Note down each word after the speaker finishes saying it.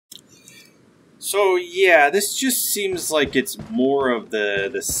So yeah, this just seems like it's more of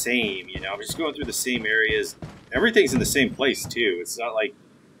the same, you know. I'm just going through the same areas. Everything's in the same place too. It's not like,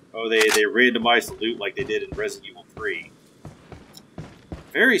 oh, they randomized the loot like they did in Resident Evil 3.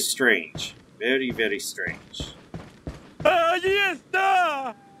 Very strange. Very, very strange.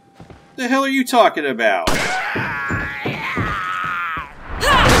 The hell are you talking about?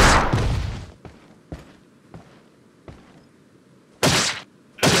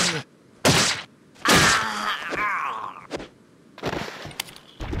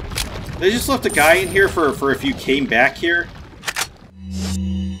 They just left a guy in here for if you came back here.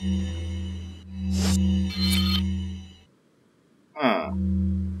 Huh.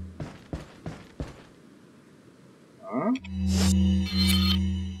 Huh?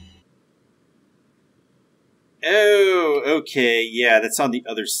 Oh, okay, yeah, that's on the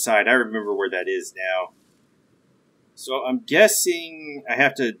other side. I remember where that is now. So I'm guessing I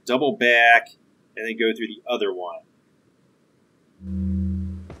have to double back and then go through the other one.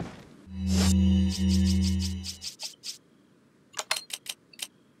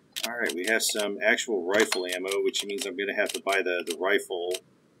 Alright, we have some actual rifle ammo, which means I'm going to have to buy the rifle.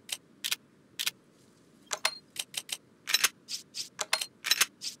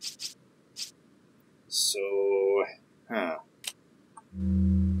 So, huh.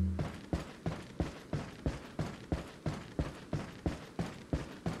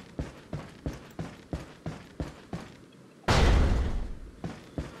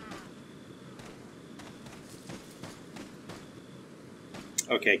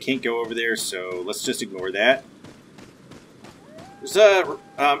 Okay, I can't go over there, so let's just ignore that. There's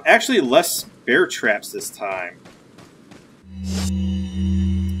actually less bear traps this time.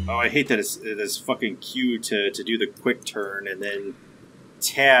 Oh, I hate that it's fucking Q to do the quick turn and then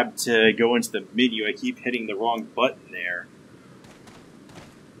tab to go into the menu. I keep hitting the wrong button there.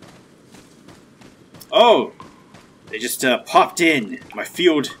 Oh! They just popped in. My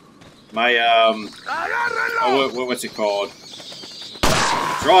field... My, oh, what's it called?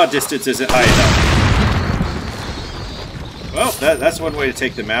 Draw distance isn't high enough. Well, that's one way to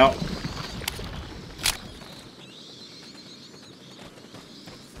take them out.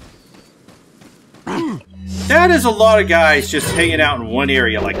 That is a lot of guys just hanging out in one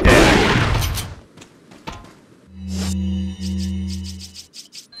area like that.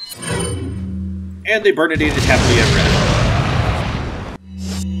 And they burn it in happily ever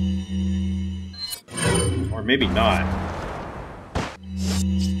after. Or maybe not.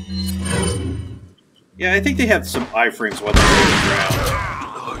 Yeah, I think they have some iframes while they're on the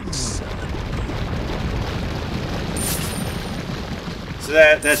ground. So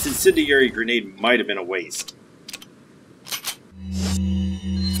that incendiary grenade might have been a waste.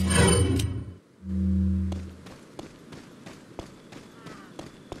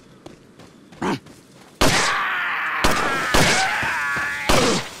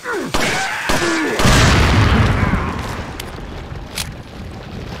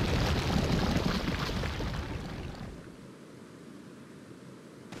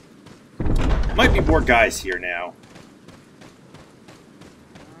 Might be more guys here now.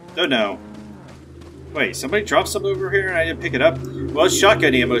 Don't know. Wait, somebody dropped some over here and I didn't pick it up? Well, it's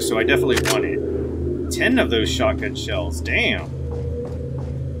shotgun ammo, so I definitely want it. 10 of those shotgun shells. Damn.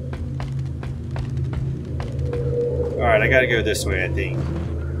 Alright, I gotta go this way, I think.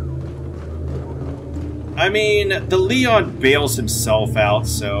 I mean, the Leon bails himself out,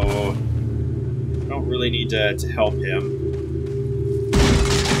 so I don't really need to help him.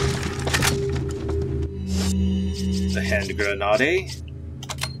 The hand grenade.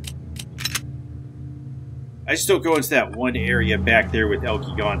 I just don't go into that one area back there with El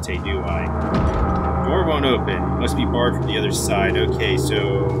Gigante, do I? Door won't open. Must be barred from the other side. Okay,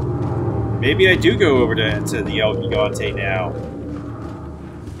 so maybe I do go over to the El Gigante now.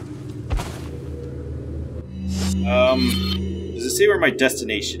 Does it say where my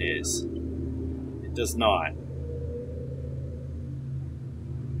destination is? It does not.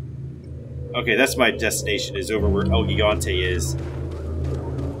 Okay, that's my destination, is over where El Gigante is.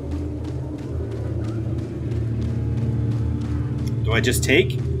 Do I just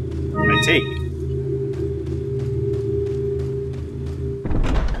take? I take.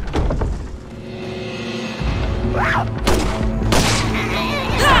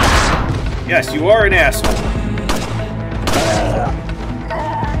 Yes, you are an asshole.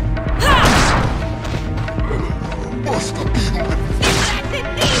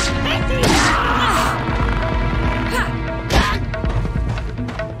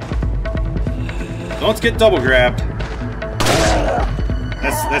 Don't get double grabbed.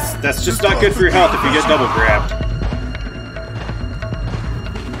 That's just not good for your health if you get double grabbed.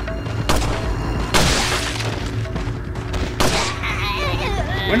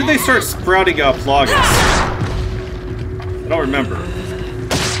 When did they start sprouting plugins? I don't remember.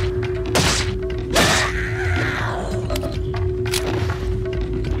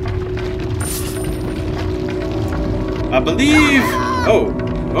 I believe...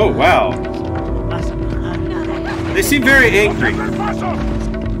 Oh, wow. They seem very angry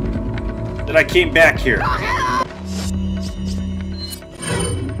that I came back here.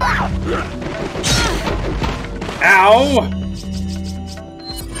 Ow!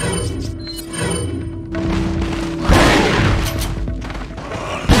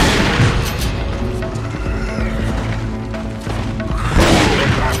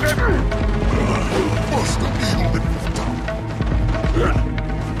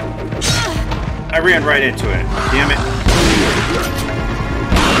 I ran right into it. Damn it.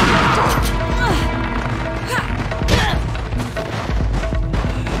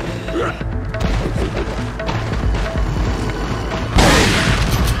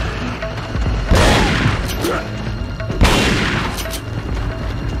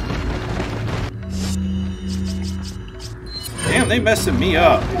 Damn, they messing me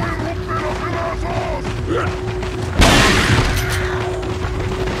up.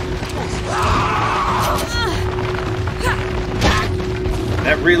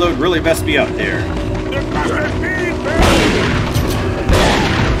 That reload really messed me up there.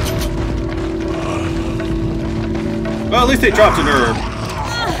 Well, at least they dropped an herb.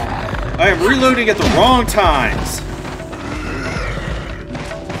 I am reloading at the wrong times.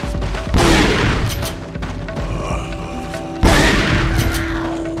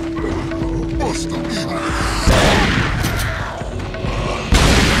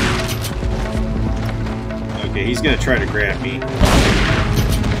 Okay, he's gonna try to grab me.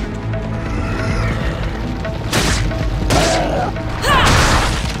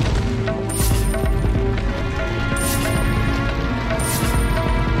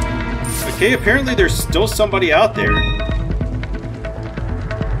 Okay, apparently there's still somebody out there.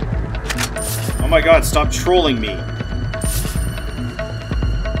 Oh my god, stop trolling me.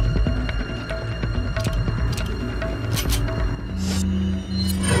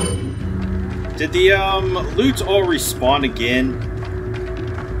 Did the loot all respawn again?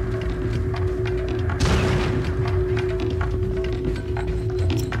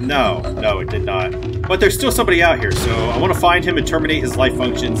 No, it did not. But there's still somebody out here, so I want to find him and terminate his life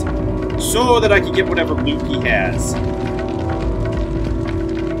functions so that I can get whatever loot he has.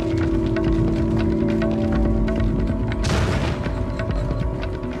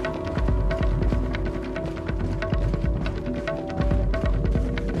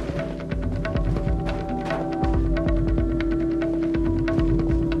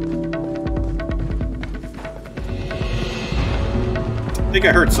 I think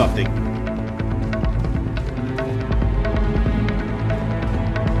I heard something.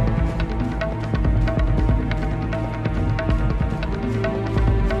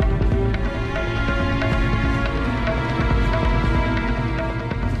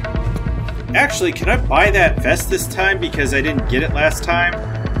 Actually, can I buy that vest this time because I didn't get it last time?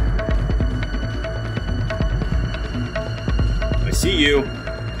 I see you.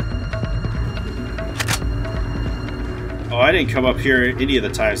 Oh, I didn't come up here any of the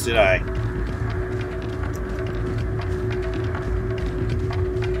times, did I?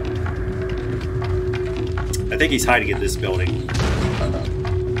 I think he's hiding in this building.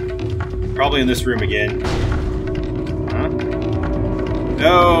 Probably in this room again. Huh?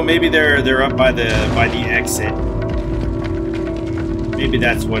 Oh, maybe they're up by the exit. Maybe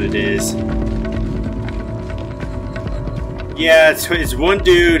that's what it is. Yeah, it's one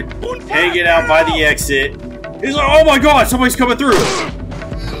dude hanging out by the exit. He's like, oh my god, somebody's coming through!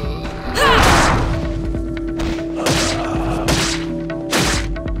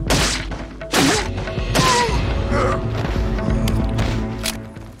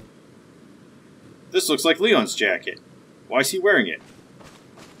 This looks like Leon's jacket. Why is he wearing it?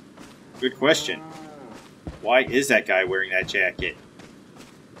 Good question. Why is that guy wearing that jacket?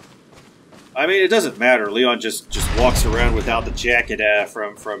 I mean, it doesn't matter. Leon just walks around without the jacket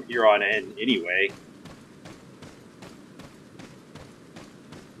from here on in anyway.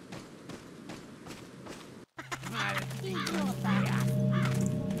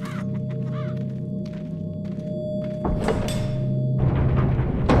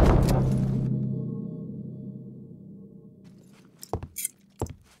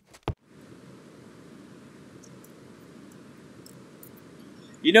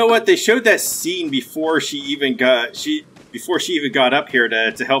 You know what? They showed that scene before she even got up here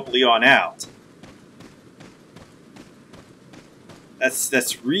to help Leon out.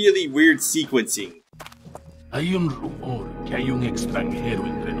 That's really weird sequencing. Hay un rumor que hay un extranjero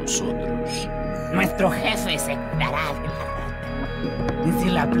entre nosotros. Nuestro jefe se curará de la rata. Y si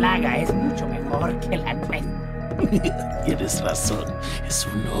la plaga es mucho mejor que la nuestra. Tienes razón, es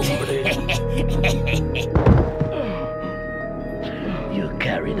un hombre. You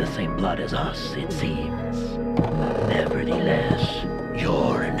carry the same blood as us, it seems. Nevertheless,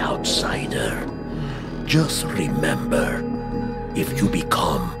 you're an outsider. Just remember, if you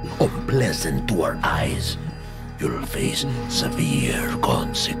become unpleasant to our eyes, you'll face severe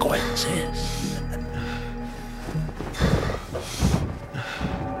consequences.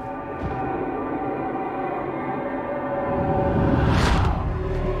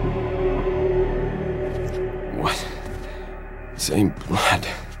 What? Same blood.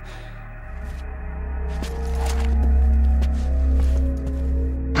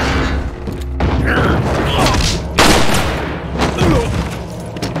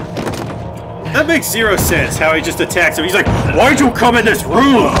 That makes zero sense, how he just attacks him. He's like, why'd you come in this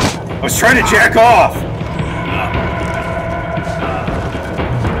room? I was trying to jack off.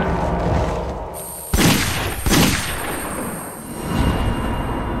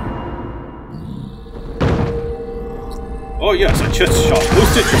 Oh yes, a chest shot.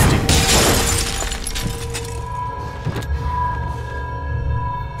 Most interesting.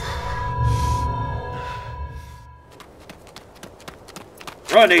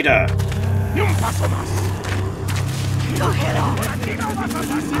 Run, Ada! ¡Ni un paso más! ¡Cógelo!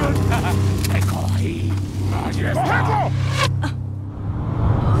 ¡Te cogí! ¡Allí está!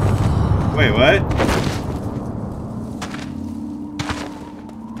 Wait, what?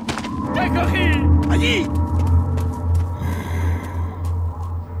 ¡Te cogí! ¡Allí!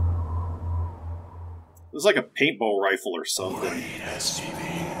 It was like a paintball rifle or something.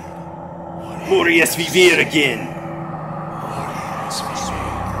 Morias vivir again!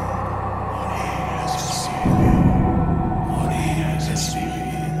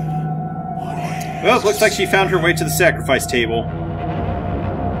 Well, it looks like she found her way to the sacrifice table.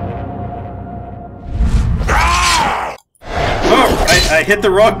 Oh, I hit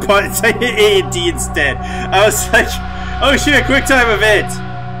the wrong button. I hit A and D instead. I was like, oh shit, quick time event!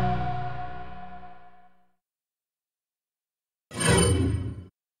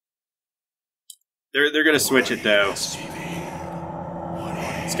 They're gonna switch it though. It's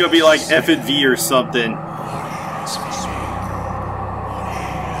gonna be like F and V or something.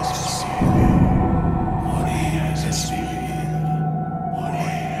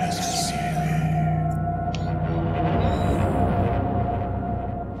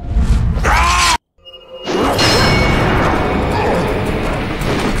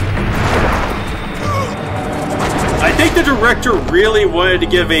 I think the director really wanted to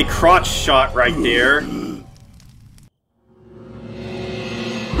give a crotch shot right there.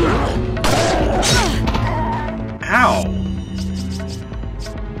 Ow!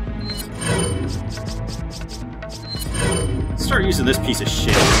 Start using this piece of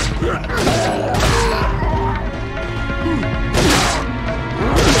shit.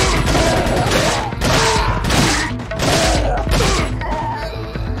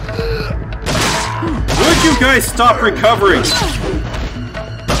 Would you guys stop recovering?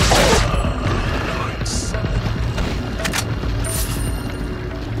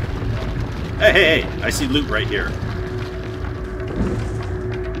 Hey, I see loot right here.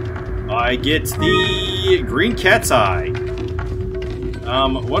 I get the green cat's eye.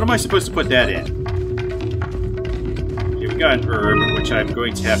 What am I supposed to put that in? Okay, we got an herb, which I'm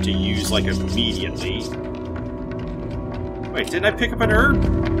going to have to use, like, immediately. Wait, didn't I pick up an herb?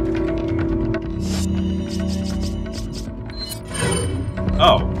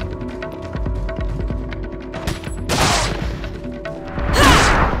 Oh.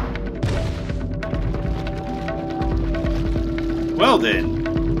 Well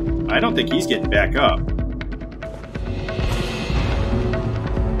then, I don't think he's getting back up.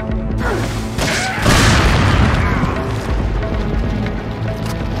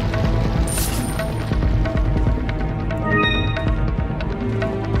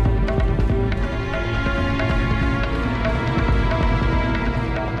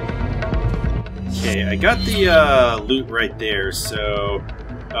 Okay, I got the loot right there, so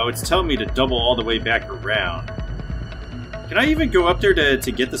it's telling me to double all the way back around. Can I even go up there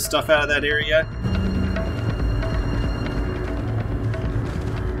to get the stuff out of that area?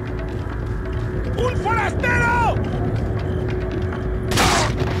 ¡Un forastero!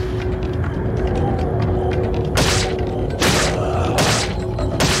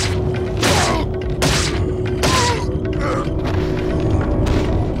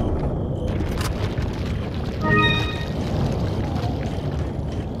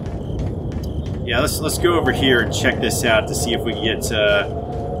 Yeah, let's go over here and check this out to see if we can get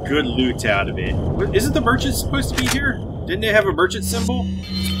good loot out of it. Isn't the merchant supposed to be here? Didn't they have a merchant symbol?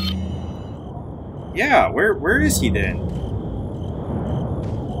 Yeah, where is he then?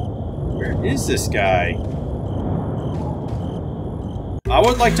 Where is this guy? I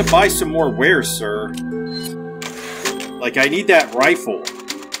would like to buy some more wares, sir. Like, I need that rifle.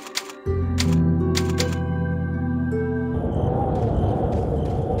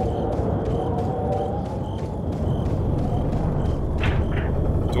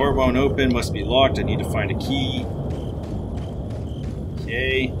 Door won't open, must be locked. I need to find a key.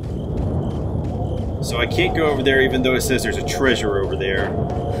 Okay. So I can't go over there even though it says there's a treasure over there.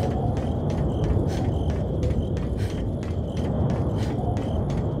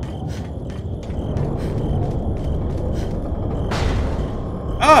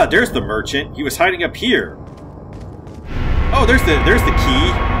 Ah, there's the merchant. He was hiding up here. Oh, there's the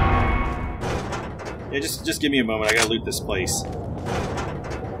key. Yeah, just give me a moment. I gotta loot this place.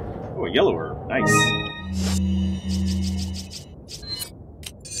 Oh, a yellow herb. Nice.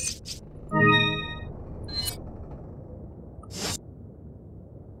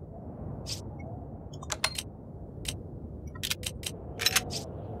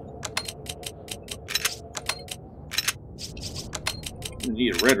 I'm gonna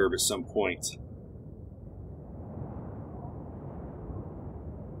need a red herb at some point.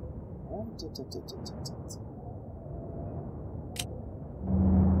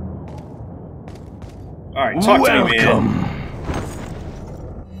 Alright, talk to me, man.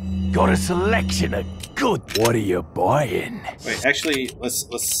 Got a selection of good. What are you buying? Wait, actually, let's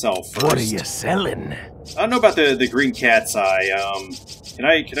sell first. What are you selling? I don't know about the green cat's eye. Can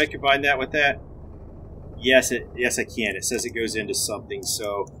I combine that with that? Yes, I can. It says it goes into something,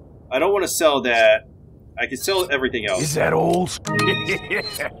 so I don't want to sell that. I can sell everything else. Is that all?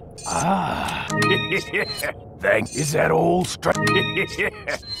 Ah. Is that all?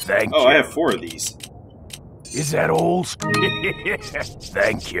 Thank Oh, you. I have 4 of these. Is that all?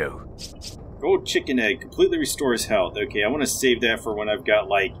 Thank you. Gold chicken egg completely restores health. Okay, I want to save that for when I've got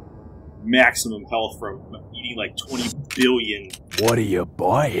like maximum health from eating like 20 billion. What are you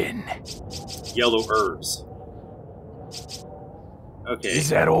buying? Yellow herbs. Okay. Is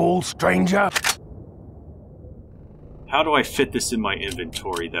that all, stranger? How do I fit this in my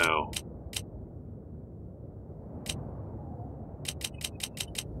inventory, though?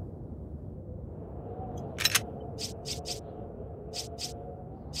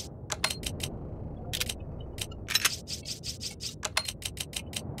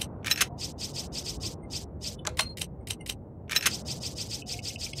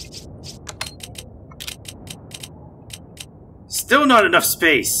 Still not enough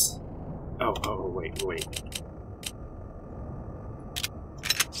space. Oh, wait.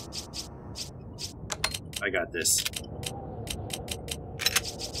 I got this.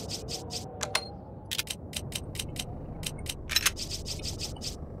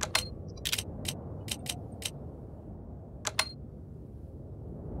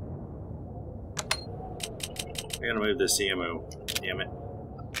 I gotta move this ammo. Damn it.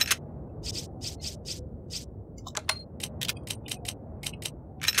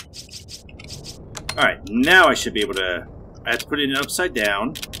 Alright, now I should be able to... I have to put it in upside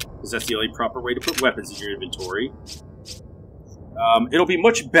down, because that's the only proper way to put weapons in your inventory. It'll be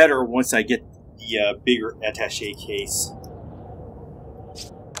much better once I get the bigger attaché case.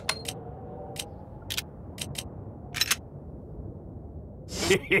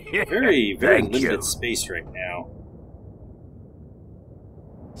 Very limited space right now.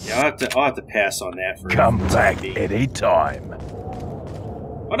 Yeah, I'll have to pass on that for Come the back time being. anytime.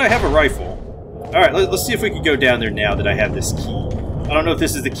 But I have a rifle. Alright, let's see if we can go down there now that I have this key. I don't know if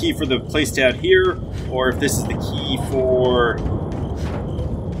this is the key for the place down here, or if this is the key for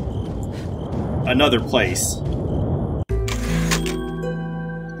another place.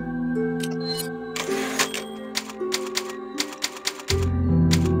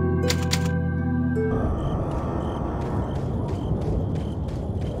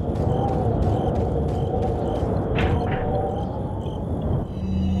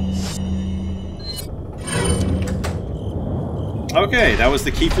 Okay, that was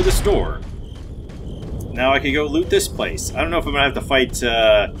the key for the store. Now I can go loot this place. I don't know if I'm gonna have to fight,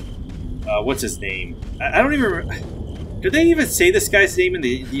 what's his name? I don't even remember. Did they even say this guy's name in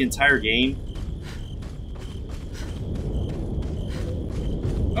the entire game?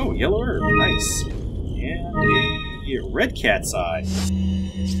 Oh, yellow herb, nice. And a red cat's eye.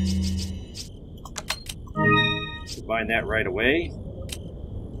 Combine that right away.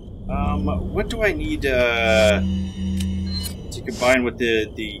 What do I need, to to combine with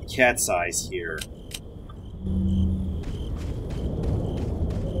the cat's eyes here.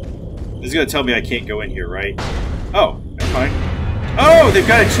 This is gonna tell me I can't go in here, right? Oh, never mind. Oh, they've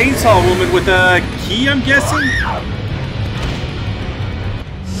got a chainsaw woman with a key, I'm guessing?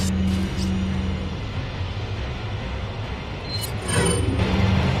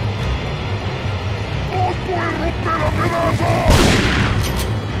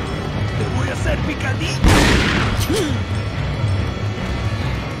 Te voy a hacer picadillo.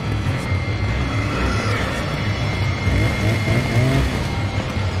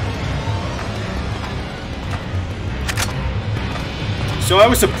 So I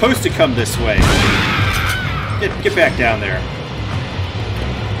was supposed to come this way. Get back down there.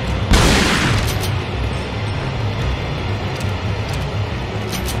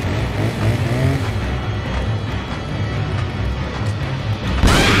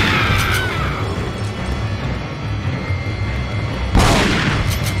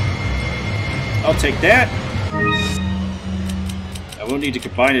 I'll take that. I won't need to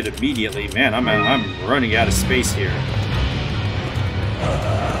combine it immediately. Man, I'm running out of space here.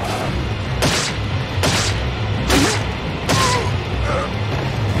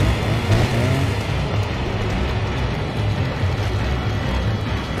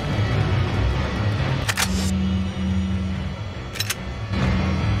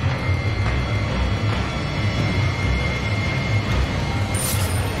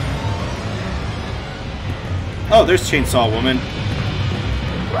 Oh, there's Chainsaw Woman.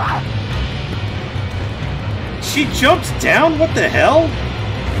 She jumped down? What the hell?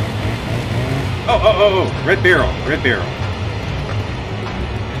 Oh. Red barrel. Red barrel.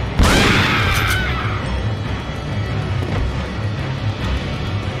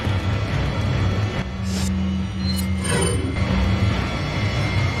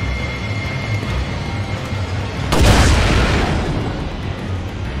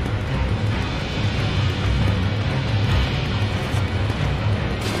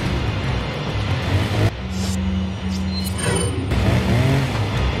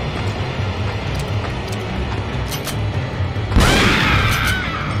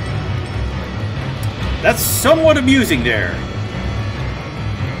 That's somewhat amusing there.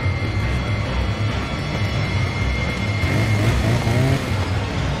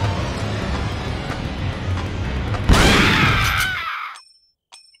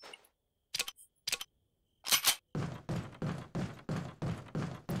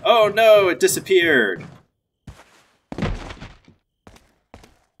 Oh no, it disappeared.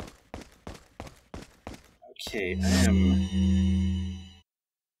 Okay, I am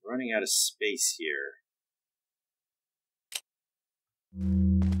running out of space here.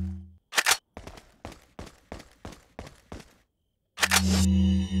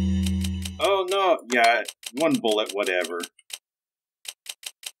 Oh no, yeah, one bullet, whatever.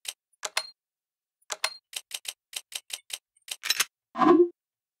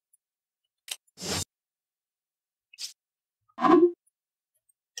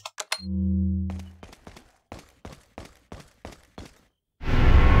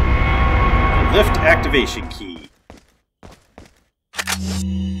 Lift activation key.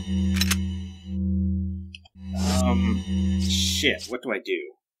 Shit, what do I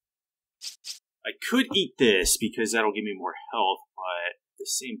do? I could eat this because that'll give me more health, but at the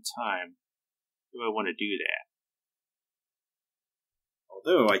same time, do I want to do that?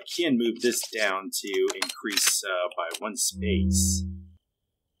 Although I can move this down to increase by 1 space.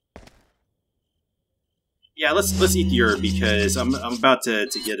 Yeah, let's eat the herb because I'm about to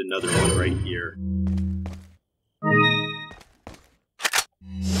get another one right here.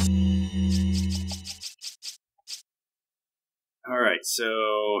 Alright,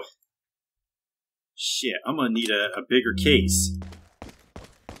 so... Shit, I'm gonna need a bigger case.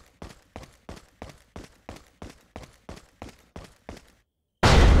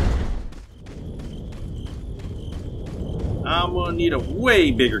 I'm gonna need a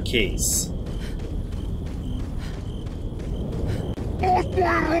way bigger case. ¡Os voy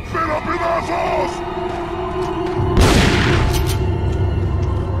a romper a pedazos!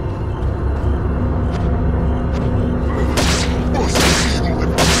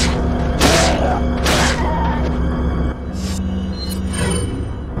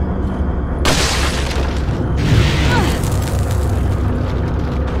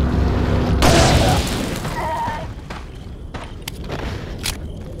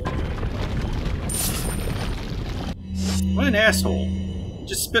 What an asshole.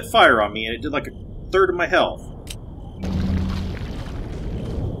 Just spit fire on me and it did like 1/3 of my health.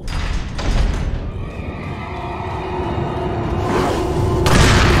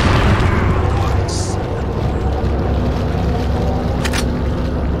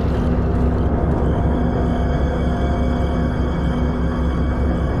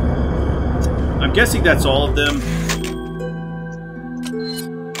 I'm guessing that's all of them.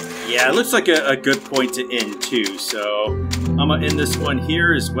 Yeah, it looks like a good point to end too, so I'm going to end this one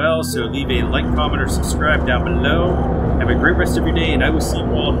here as well, so leave a like, comment, or subscribe down below. Have a great rest of your day, and I will see you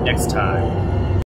all next time.